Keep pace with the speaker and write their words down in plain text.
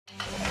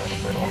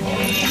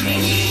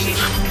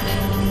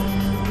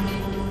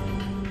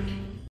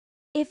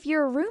If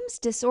your room's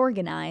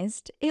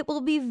disorganized, it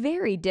will be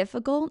very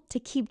difficult to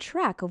keep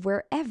track of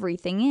where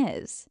everything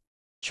is.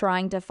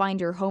 Trying to find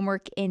your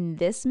homework in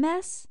this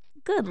mess?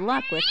 Good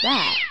luck with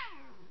that.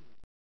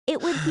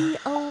 It would be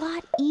a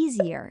lot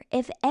easier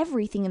if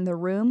everything in the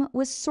room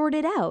was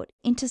sorted out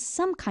into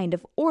some kind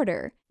of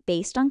order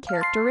based on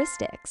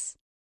characteristics.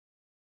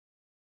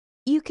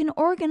 You can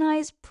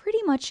organize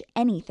pretty much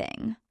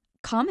anything.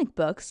 Comic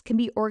books can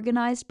be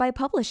organized by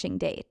publishing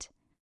date.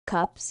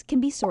 Cups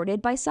can be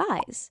sorted by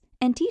size,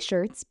 and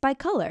t-shirts by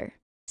color.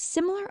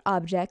 Similar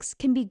objects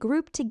can be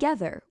grouped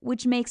together,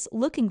 which makes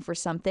looking for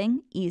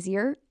something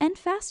easier and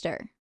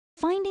faster.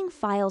 Finding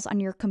files on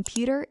your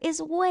computer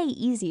is way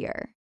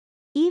easier.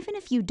 Even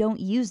if you don't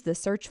use the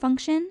search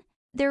function,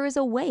 there is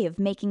a way of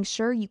making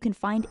sure you can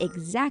find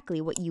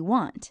exactly what you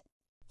want.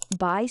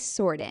 By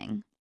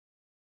sorting.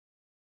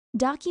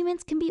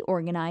 Documents can be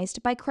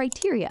organized by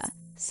criteria,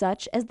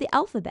 such as the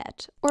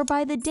alphabet or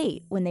by the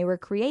date when they were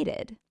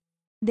created.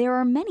 There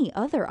are many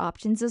other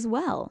options as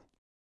well.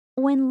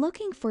 When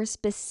looking for a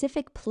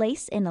specific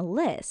place in a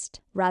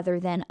list, rather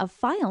than a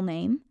file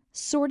name,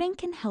 sorting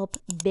can help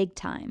big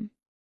time.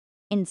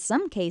 In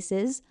some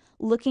cases,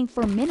 looking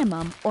for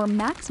minimum or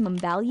maximum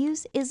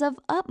values is of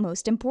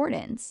utmost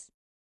importance.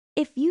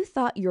 If you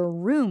thought your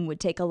room would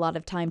take a lot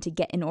of time to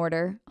get in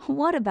order,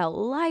 what about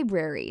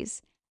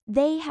libraries?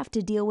 They have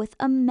to deal with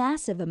a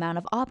massive amount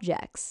of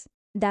objects.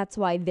 That's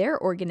why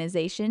their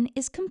organization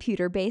is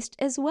computer-based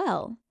as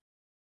well.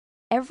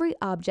 Every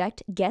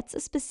object gets a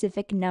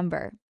specific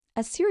number,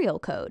 a serial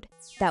code,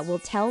 that will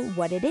tell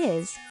what it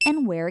is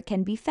and where it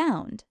can be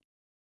found.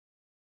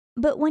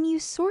 But when you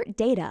sort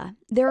data,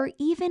 there are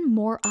even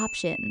more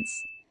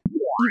options.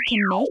 You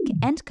can make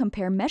and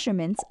compare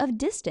measurements of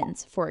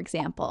distance, for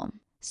example,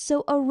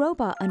 so a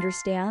robot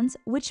understands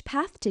which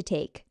path to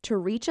take to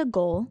reach a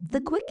goal the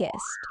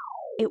quickest.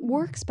 It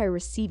works by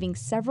receiving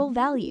several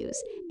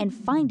values and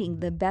finding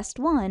the best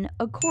one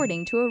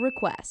according to a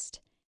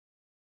request.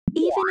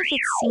 Even if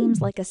it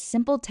seems like a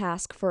simple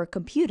task for a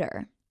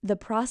computer, the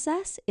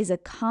process is a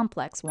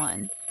complex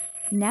one.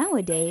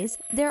 Nowadays,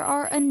 there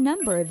are a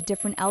number of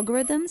different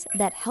algorithms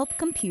that help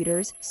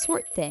computers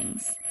sort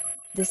things.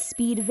 The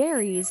speed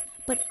varies,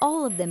 but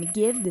all of them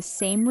give the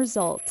same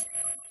result: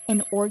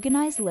 an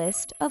organized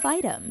list of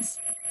items.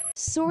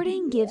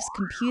 Sorting gives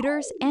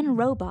computers and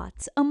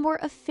robots a more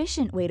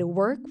efficient way to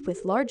work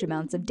with large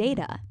amounts of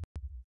data.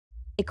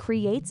 It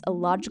creates a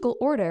logical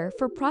order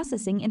for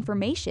processing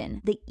information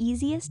the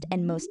easiest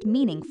and most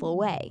meaningful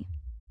way.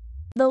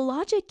 The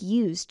logic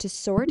used to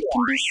sort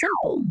can be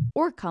simple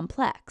or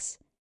complex.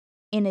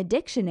 In a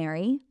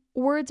dictionary,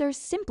 words are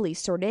simply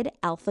sorted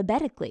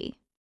alphabetically.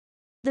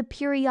 The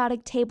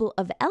periodic table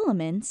of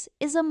elements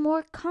is a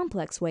more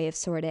complex way of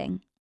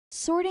sorting.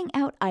 Sorting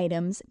out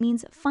items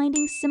means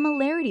finding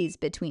similarities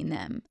between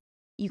them.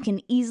 You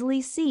can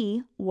easily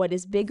see what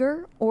is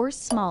bigger or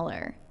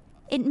smaller.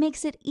 It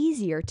makes it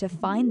easier to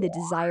find the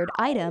desired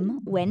item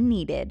when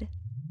needed.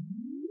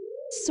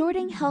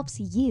 Sorting helps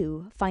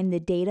you find the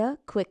data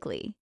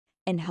quickly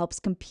and helps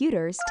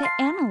computers to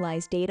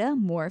analyze data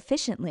more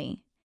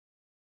efficiently.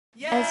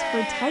 As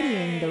for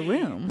tidying the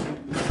room,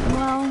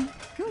 well,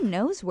 who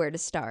knows where to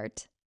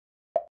start?